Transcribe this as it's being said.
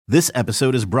This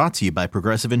episode is brought to you by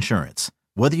Progressive Insurance.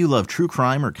 Whether you love true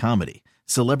crime or comedy,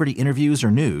 celebrity interviews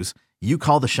or news, you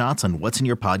call the shots on what's in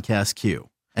your podcast queue.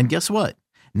 And guess what?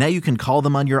 Now you can call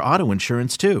them on your auto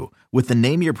insurance too with the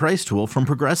Name Your Price tool from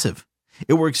Progressive.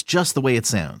 It works just the way it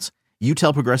sounds. You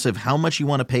tell Progressive how much you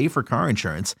want to pay for car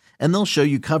insurance, and they'll show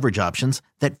you coverage options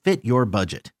that fit your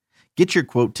budget. Get your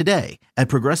quote today at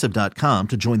Progressive.com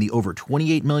to join the over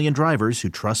 28 million drivers who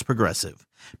trust Progressive.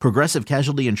 Progressive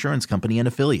Casualty Insurance Company and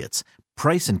Affiliates.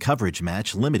 Price and coverage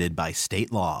match limited by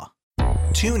state law.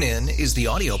 TuneIn is the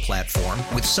audio platform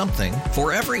with something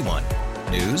for everyone.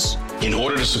 News. In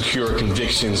order to secure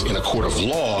convictions in a court of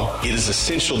law, it is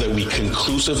essential that we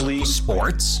conclusively.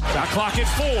 Sports. Shot clock at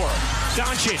 4.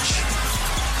 Doncic.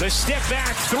 The step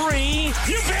back 3.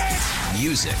 You bet.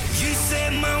 Music. You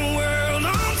set my world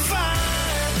on fire.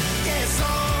 Yes,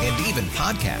 and even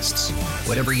podcasts.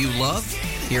 Whatever you love,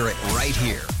 hear it right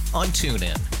here on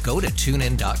TuneIn. Go to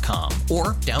TuneIn.com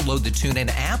or download the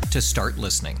TuneIn app to start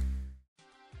listening.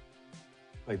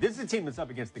 Like, this is a team that's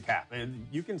up against the cap. And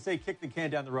you can say kick the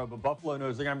can down the road, but Buffalo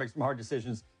knows they're going to make some hard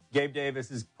decisions. Gabe Davis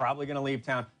is probably going to leave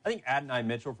town. I think Adonai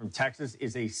Mitchell from Texas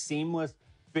is a seamless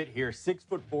fit here.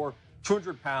 6'4",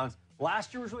 200 pounds.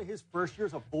 Last year was really his first year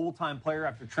as a full-time player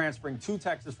after transferring to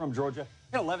Texas from Georgia.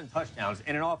 He had 11 touchdowns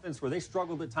in an offense where they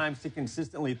struggled at times to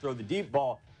consistently throw the deep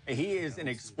ball. And he is an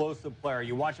explosive player.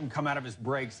 You watch him come out of his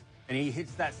breaks, and he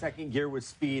hits that second gear with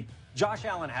speed. Josh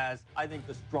Allen has, I think,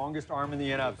 the strongest arm in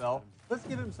the NFL. Let's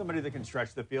give him somebody that can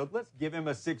stretch the field. Let's give him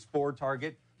a 6'4"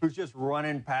 target who's just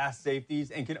running past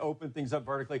safeties and can open things up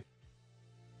vertically.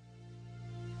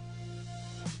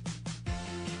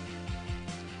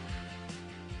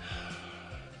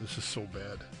 This is so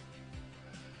bad.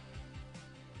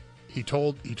 He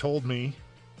told me,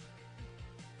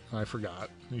 and I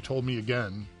forgot. He told me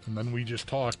again, and then we just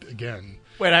talked again.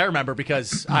 Wait, I remember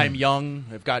because I'm young.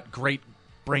 I've got great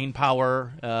brain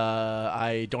power.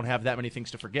 I don't have that many things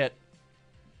to forget.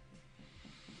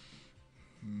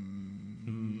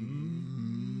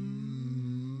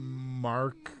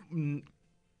 Mark.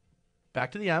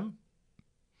 Back to the M.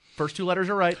 First two letters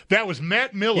are right. That was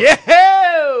Matt Miller. Yeah!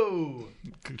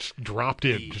 Just dropped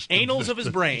in. The annals of his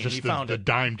brain. He found the it.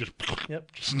 Dime just.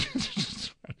 Yep.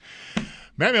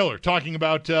 Matt Miller talking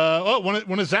about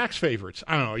one of Zach's favorites.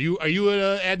 I don't know. Are you an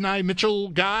Adonai Mitchell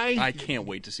guy? I can't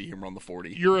wait to see him run the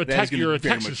 40. You're a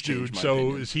Texas dude. So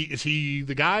opinion. is he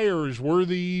the guy, or is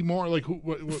Worthy more like who?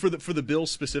 What? For the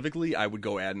Bills specifically? I would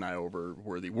go Adonai over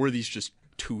Worthy. Worthy's just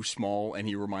too small, and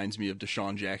he reminds me of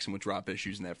Deshaun Jackson with drop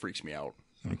issues, and that freaks me out.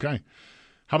 Okay.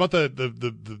 How about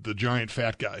the giant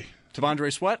fat guy?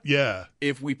 T'Vondre Sweat? Yeah.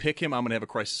 If we pick him, I'm going to have a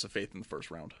crisis of faith in the first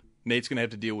round. Nate's going to have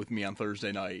to deal with me on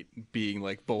Thursday night being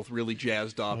like both really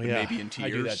jazzed up and maybe in tears. I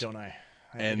do that, don't I?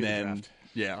 And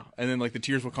then like the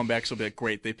tears will come back, so I'll be like,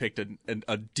 great, they picked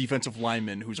a defensive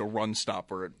lineman who's a run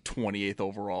stopper at 28th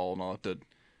overall, and I'll have to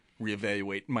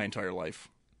reevaluate my entire life.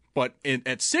 But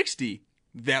at 60,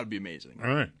 that would be amazing. All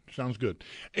right. Sounds good.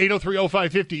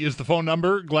 803-0550 is the phone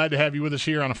number. Glad to have you with us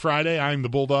here on a Friday. I'm the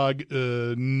Bulldog,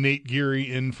 Nate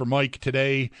Geary in for Mike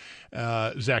today.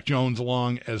 Zach Jones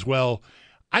along as well.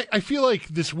 I feel like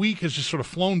this week has just sort of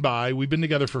flown by. We've been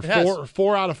together for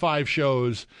four out of 5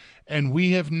 shows, and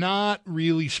we have not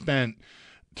really spent,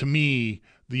 to me,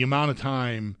 the amount of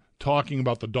time talking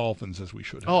about the Dolphins as we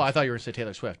should have. Oh, I thought you were going to say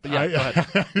Taylor Swift. But yeah, go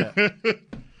ahead. Yeah.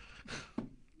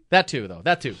 That too, though.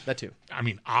 That too. I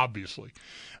mean, obviously.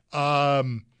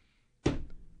 Tua.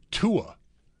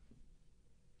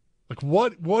 Like,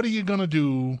 what are you going to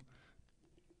do?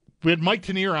 We had Mike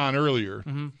Tanier on earlier,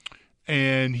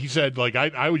 and he said, like,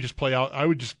 I would just play out. I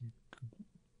would just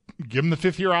give him the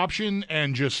 5th-year option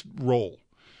and just roll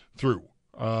through.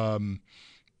 And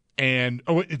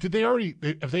have they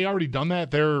already done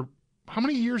that? How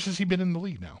many years has he been in the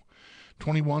league now?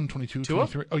 21, 22, Tua?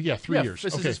 23. Oh, yeah, 3 years.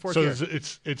 This okay, is his 4th so year.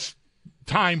 it's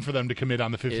time for them to commit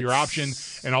on the 5th-year option,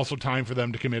 and also time for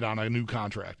them to commit on a new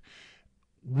contract.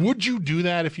 Would you do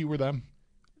that if you were them?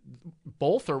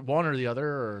 Both, or one or the other,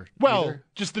 or well, either?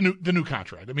 Just the new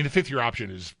contract. I mean, the 5th-year option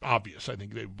is obvious. I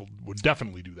think they would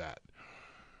definitely do that.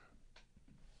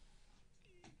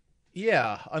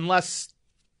 Yeah, unless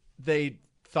they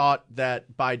thought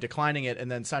that by declining it and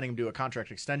then signing him to a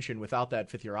contract extension without that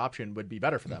 5th-year option would be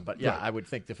better for them. But yeah, right. I would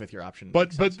think the 5th-year option.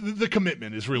 But the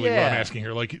commitment is really what I'm asking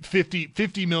here. Like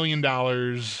 $50 million.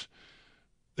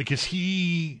 Like, is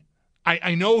he?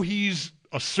 I know he's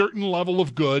a certain level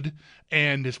of good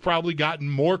and has probably gotten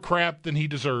more crap than he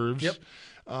deserves. Yep.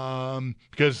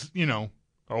 Because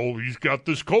he's got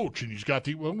this coach and he's got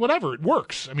whatever. It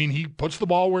works. I mean, he puts the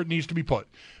ball where it needs to be put.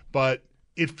 But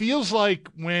it feels like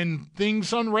when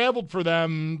things unraveled for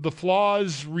them, the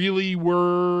flaws really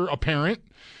were apparent.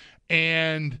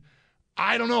 And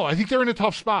I don't know. I think they're in a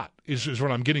tough spot is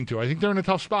what I'm getting to. I think they're in a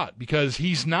tough spot because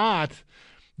he's not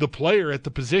the player at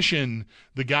the position,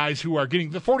 the guys who are getting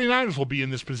 – the 49ers will be in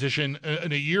this position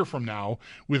in a year from now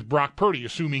with Brock Purdy,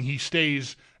 assuming he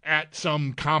stays at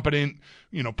some competent,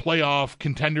 playoff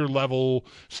contender level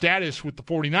status with the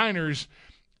 49ers.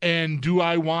 And do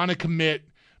I want to commit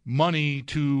money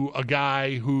to a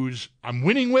guy who's I'm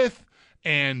winning with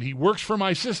and he works for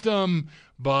my system,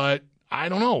 but I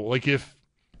don't know, like if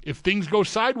things go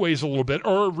sideways a little bit,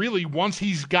 or really once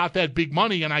he's got that big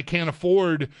money and I can't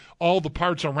afford all the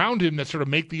parts around him that sort of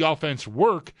make the offense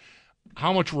work,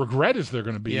 how much regret is there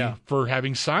going to be for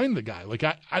having signed the guy? Like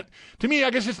to me,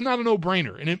 I guess it's not a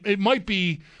no-brainer, and it might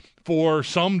be for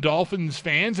some Dolphins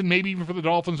fans and maybe even for the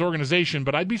Dolphins organization,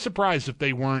 but I'd be surprised if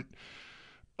they weren't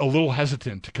a little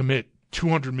hesitant to commit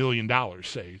 $200 million,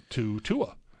 say, to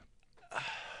Tua.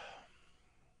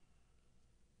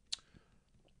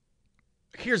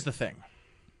 Here's the thing.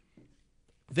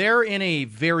 They're in a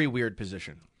very weird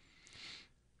position.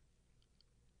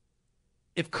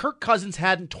 If Kirk Cousins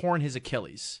hadn't torn his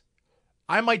Achilles,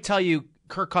 I might tell you,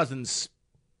 Kirk Cousins,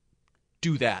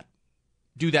 do that.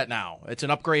 Do that now. It's an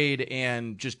upgrade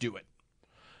and just do it.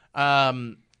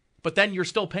 But then you're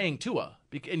still paying Tua,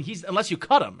 and unless you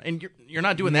cut him, and you're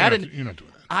not doing that. You're not doing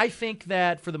that. I think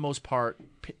that for the most part,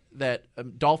 that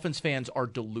Dolphins fans are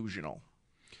delusional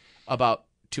about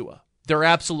Tua. They're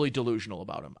absolutely delusional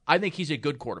about him. I think he's a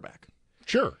good quarterback.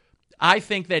 Sure. I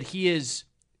think that he is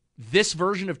this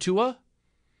version of Tua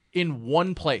in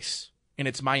one place, and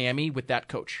it's Miami with that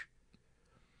coach.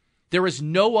 There is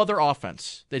no other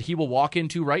offense that he will walk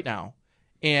into right now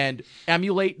and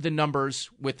emulate the numbers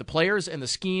with the players and the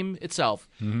scheme itself.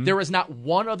 Mm-hmm. There is not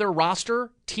one other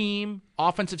roster, team,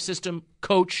 offensive system,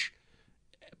 coach,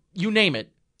 you name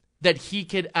it, that he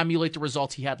could emulate the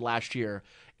results he had last year.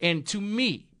 And to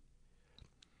me,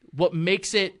 what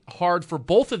makes it hard for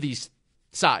both of these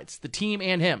sides, the team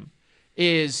and him,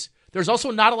 is there's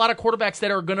also not a lot of quarterbacks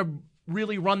that are going to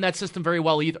really run that system very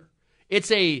well either.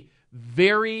 It's a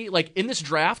very, like in this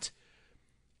draft,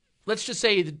 let's just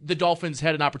say the Dolphins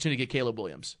had an opportunity to get Caleb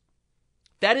Williams.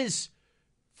 That is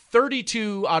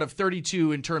 32 out of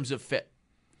 32 in terms of fit.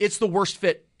 It's the worst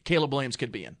fit Caleb Williams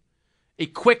could be in. A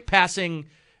quick passing,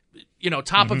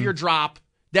 top of your drop,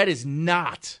 that is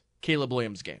not Caleb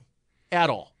Williams' game at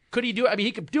all. Could he do it? I mean,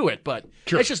 he could do it, but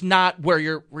It's just not where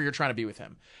you're trying to be with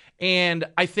him. And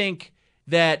I think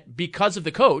that because of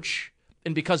the coach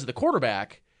and because of the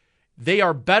quarterback, they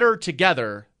are better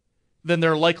together than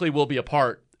there likely will be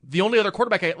apart. The only other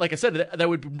quarterback, like I said, that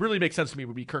would really make sense to me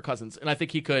would be Kirk Cousins, and I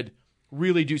think he could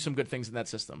really do some good things in that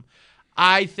system.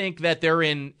 I think that they're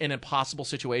in an impossible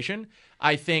situation.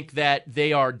 I think that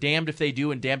they are damned if they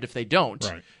do and damned if they don't.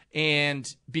 Right.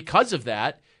 And because of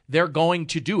that, they're going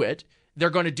to do it. They're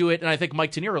going to do it, and I think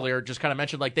Mike Tenier earlier just kind of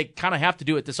mentioned like they kind of have to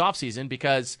do it this offseason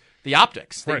because the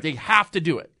optics. They have to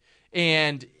do it.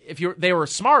 And if they were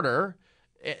smarter,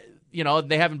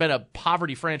 they haven't been a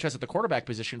poverty franchise at the quarterback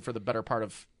position for the better part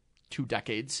of 2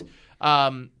 decades.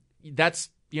 That's,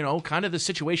 kind of the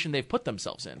situation they've put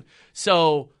themselves in.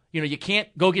 So, you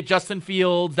can't go get Justin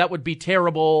Fields. That would be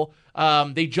terrible.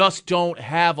 They just don't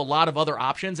have a lot of other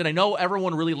options. And I know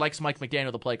everyone really likes Mike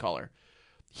McDaniel, the play caller.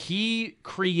 He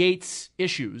creates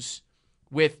issues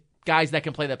with guys that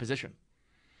can play that position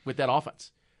with that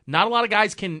offense. Not a lot of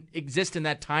guys can exist in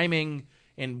that timing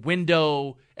and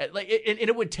window. And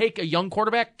it would take a young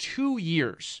quarterback 2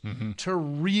 years to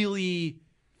really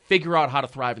figure out how to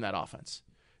thrive in that offense.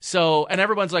 So, and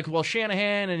everyone's like, well,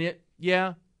 Shanahan, and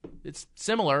it's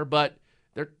similar, but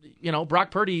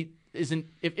Brock Purdy isn't.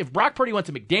 If Brock Purdy went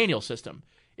to McDaniel's system,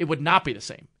 it would not be the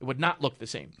same. It would not look the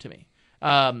same to me.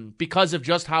 Because of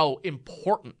just how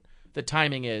important the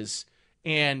timing is,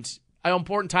 and how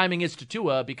important timing is to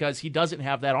Tua because he doesn't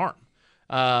have that arm.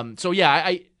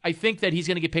 I think that he's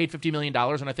going to get paid $50 million,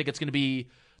 and I think it's going to be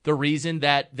the reason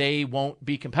that they won't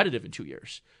be competitive in 2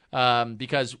 years.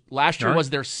 Because last year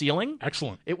was their ceiling.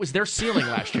 Excellent. It was their ceiling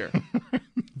last year.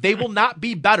 They will not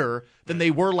be better than they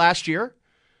were last year,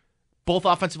 both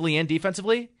offensively and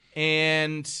defensively,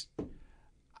 and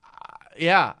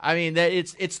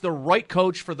it's the right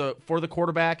coach for the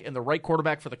quarterback and the right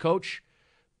quarterback for the coach.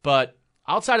 But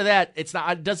outside of that, it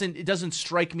doesn't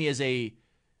strike me as a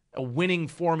winning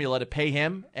formula to pay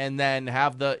him and then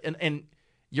have and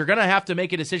you're going to have to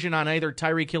make a decision on either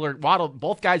Tyreek Hill or Waddle.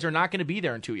 Both guys are not going to be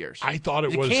there in 2 years. I thought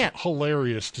it was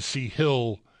hilarious to see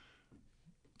Hill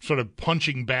sort of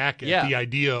punching back at the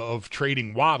idea of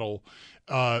trading Waddle.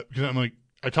 Because I'm like,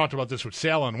 I talked about this with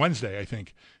Sal on Wednesday, I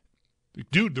think.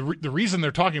 Dude, the reason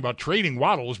they're talking about trading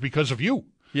Waddle is because of you.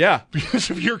 Yeah. Because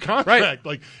of your contract. Right.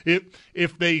 Like,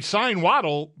 if they sign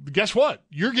Waddle, guess what?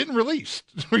 You're getting released.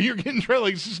 Or you're getting traded.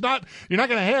 Like, you're not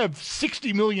going to have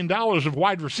 $60 million of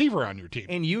wide receiver on your team.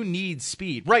 And you need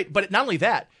speed. Right, but not only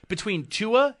that, between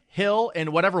Tua, Hill,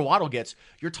 and whatever Waddle gets,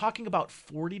 you're talking about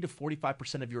 40 to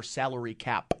 45% of your salary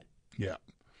cap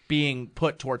being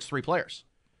put towards 3 players.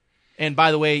 And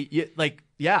by the way,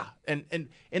 and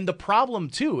the problem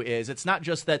too is it's not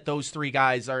just that those 3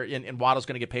 guys are and Waddle's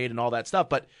going to get paid and all that stuff,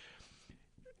 but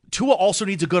Tua also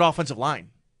needs a good offensive line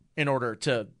in order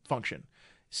to function.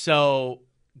 So,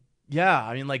 yeah,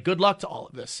 I mean, like, good luck to all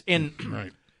of this.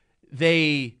 And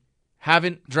they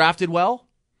haven't drafted well.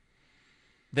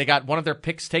 They got one of their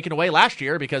picks taken away last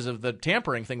year because of the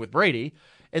tampering thing with Brady,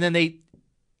 and then they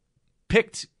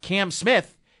picked Cam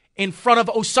Smith in front of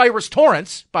Osiris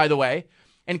Torrance, by the way,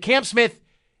 and Cam Smith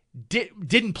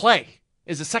didn't play.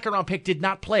 As a second-round pick, did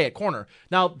not play at corner.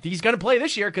 Now, he's going to play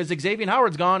this year because Xavier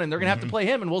Howard's gone, and they're going to have to play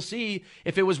him, and we'll see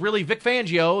if it was really Vic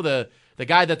Fangio, the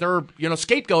guy that they're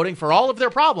scapegoating for all of their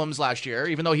problems last year,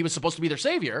 even though he was supposed to be their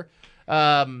savior.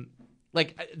 It's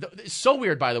so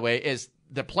weird, by the way, is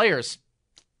the players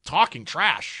talking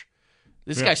trash.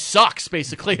 This guy sucks,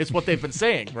 basically, is what they've been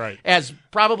saying. Right. As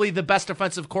probably the best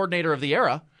offensive coordinator of the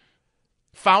era.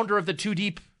 Founder of the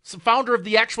 2-deep, founder of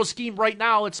the actual scheme right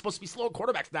now. It's supposed to be slowing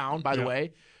quarterbacks down, by the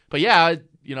way. But yeah,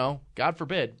 God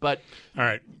forbid. But all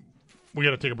right, we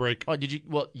got to take a break. Oh, did you?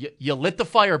 Well, you lit the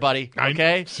fire, buddy.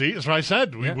 Okay. See, that's what I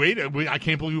said. We waited. I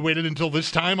can't believe we waited until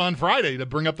this time on Friday to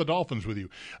bring up the Dolphins with you.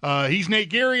 He's Nate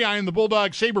Geary. I am the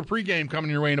Bulldog. Sabre pregame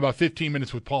coming your way in about 15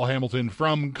 minutes with Paul Hamilton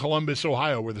from Columbus,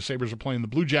 Ohio, where the Sabres are playing the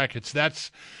Blue Jackets. That's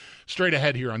straight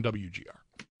ahead here on WGR.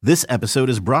 This episode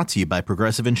is brought to you by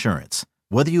Progressive Insurance.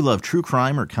 Whether you love true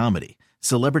crime or comedy,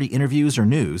 celebrity interviews or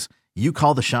news, you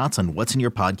call the shots on what's in your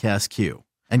podcast queue.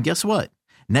 And guess what?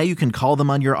 Now you can call them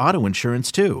on your auto insurance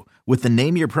too with the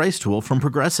Name Your Price tool from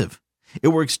Progressive. It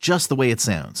works just the way it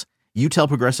sounds. You tell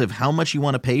Progressive how much you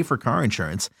want to pay for car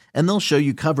insurance, and they'll show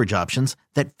you coverage options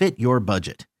that fit your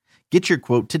budget. Get your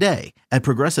quote today at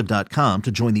Progressive.com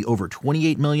to join the over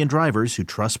 28 million drivers who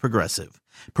trust Progressive.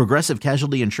 Progressive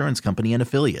Casualty Insurance Company and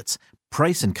Affiliates.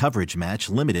 Price and coverage match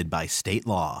limited by state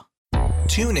law.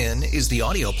 TuneIn is the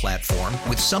audio platform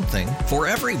with something for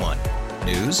everyone.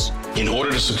 News. In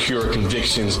order to secure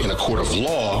convictions in a court of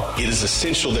law, it is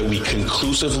essential that we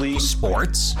conclusively.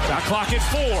 Sports. Got clock at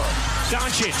 4.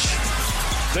 Doncic.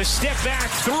 The step back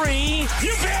 3.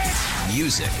 You bet.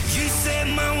 Music. You set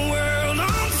my world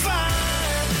on fire.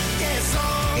 Yes,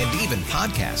 and even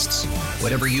podcasts.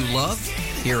 Whatever you love,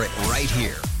 hear it right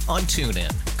here on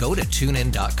TuneIn. Go to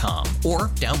TuneIn.com or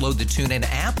download the TuneIn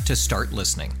app to start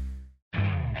listening.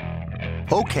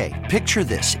 Okay, picture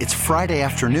this. It's Friday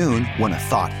afternoon when a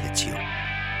thought hits you.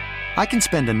 I can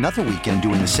spend another weekend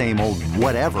doing the same old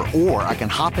whatever, or I can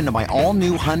hop into my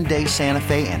all-new Hyundai Santa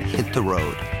Fe and hit the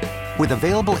road. With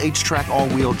available H-Track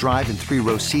all-wheel drive and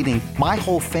 3-row seating, my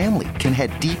whole family can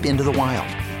head deep into the wild.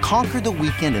 Conquer the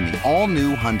weekend in the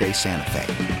all-new Hyundai Santa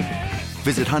Fe.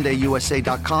 Visit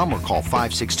HyundaiUSA.com or call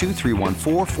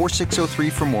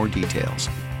 562-314-4603 for more details.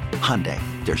 Hyundai,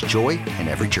 there's joy in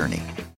every journey.